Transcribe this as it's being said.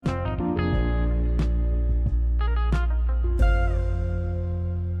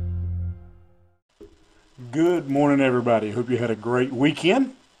Good morning, everybody. Hope you had a great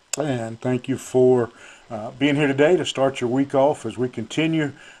weekend, and thank you for being here today to start your week off as we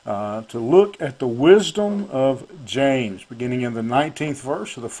continue to look at the wisdom of James, beginning in the 19th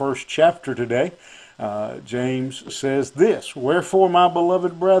verse of the first chapter today. James says this, "Wherefore, my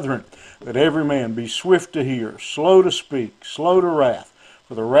beloved brethren, that every man be swift to hear, slow to speak, slow to wrath,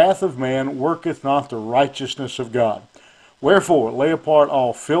 for the wrath of man worketh not the righteousness of God. Wherefore, lay apart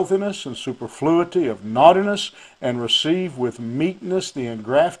all filthiness and superfluity of naughtiness, and receive with meekness the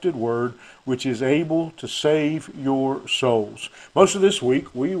engrafted word, which is able to save your souls." Most of this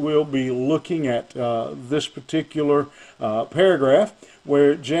week, we will be looking at this particular paragraph,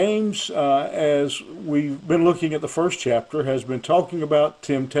 where James, as we've been looking at the first chapter, has been talking about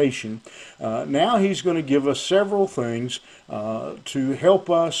temptation. Now he's going to give us several things to help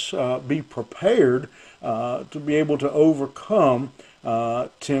us be prepared to be able to overcome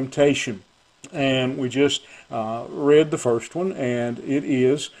temptation. And we just read the first one, and it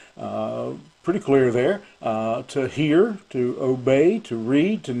is pretty clear there to hear, to obey, to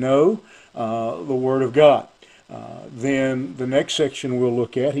read, to know the Word of God. Then the next section we'll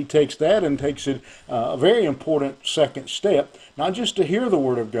look at, he takes that and takes it a very important second step, not just to hear the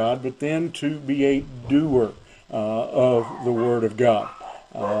Word of God, but then to be a doer of the Word of God.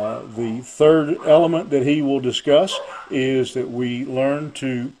 The third element that he will discuss is that we learn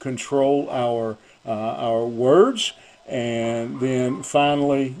to control our words, and then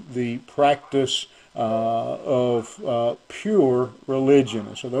finally the practice of pure religion.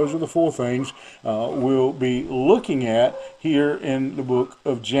 And so those are the four things we'll be looking at here in the book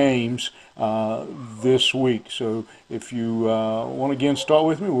of James this week. So if you want to again start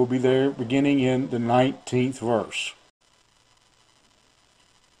with me, we'll be there beginning in the 19th verse.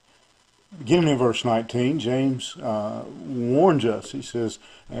 Beginning in verse 19, James warns us. He says,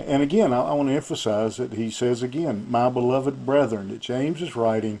 and again, I want to emphasize that he says again, "My beloved brethren," that James is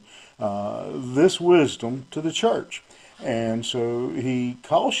writing this wisdom to the church. And so he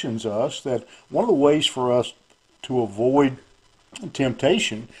cautions us that one of the ways for us to avoid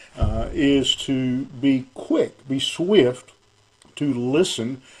temptation is to be quick, be swift to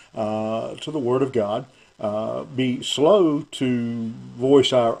listen to the Word of God, be slow to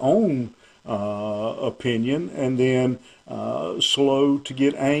voice our own opinion, and then slow to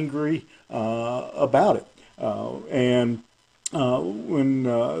get angry about it.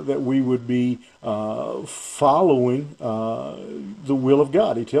 That we would be following the will of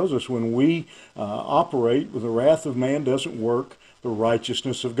God. He tells us when we operate with the wrath of man doesn't work the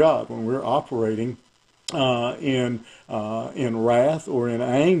righteousness of God. When we're operating in wrath or in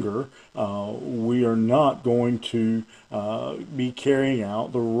anger, we are not going to be carrying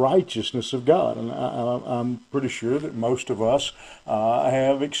out the righteousness of God. And I'm pretty sure that most of us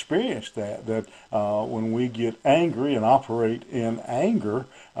have experienced that when we get angry and operate in anger,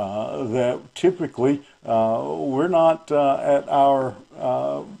 that typically we're not at our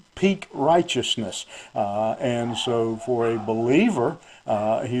peak righteousness. And so for a believer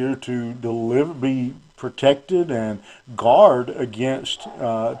here to be protected and guard against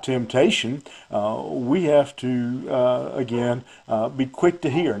temptation, we have to, again, be quick to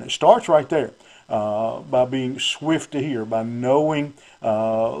hear. And it starts right there by being swift to hear, by knowing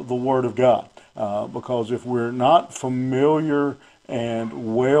the Word of God. Because if we're not familiar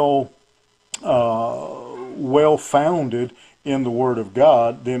and well-founded in the Word of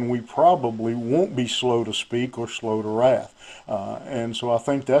God, then we probably won't be slow to speak or slow to wrath. And so I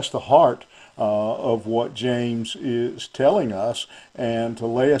think that's the heart of what James is telling us, and to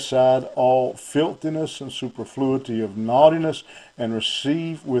lay aside all filthiness and superfluity of naughtiness, and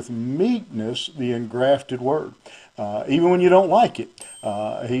receive with meekness the engrafted word. Even when you don't like it,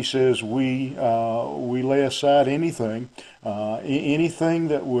 he says we lay aside anything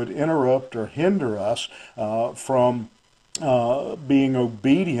that would interrupt or hinder us from being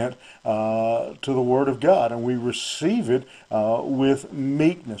obedient to the Word of God, and we receive it with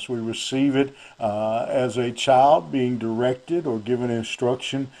meekness. We receive it as a child being directed or given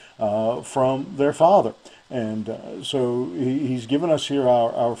instruction from their father. And so he's given us here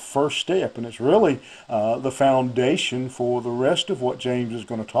our first step, and it's really the foundation for the rest of what James is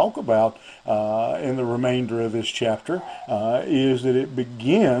going to talk about in the remainder of this chapter, is that it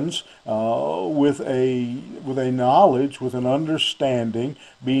begins with a knowledge, with an understanding,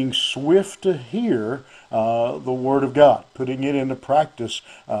 being swift to hear the Word of God, putting it into practice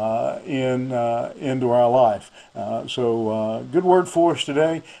into our life. Good word for us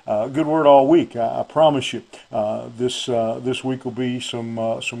today. Good word all week. I promise you. This week will be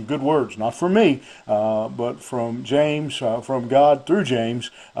some good words, not from me, but from James, from God through James,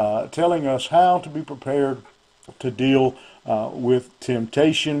 telling us how to be prepared to deal with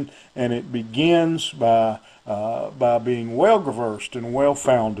temptation, and it begins by being well versed and well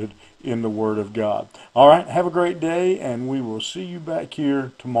founded in the Word of God. All right, have a great day, and we will see you back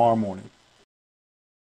here tomorrow morning.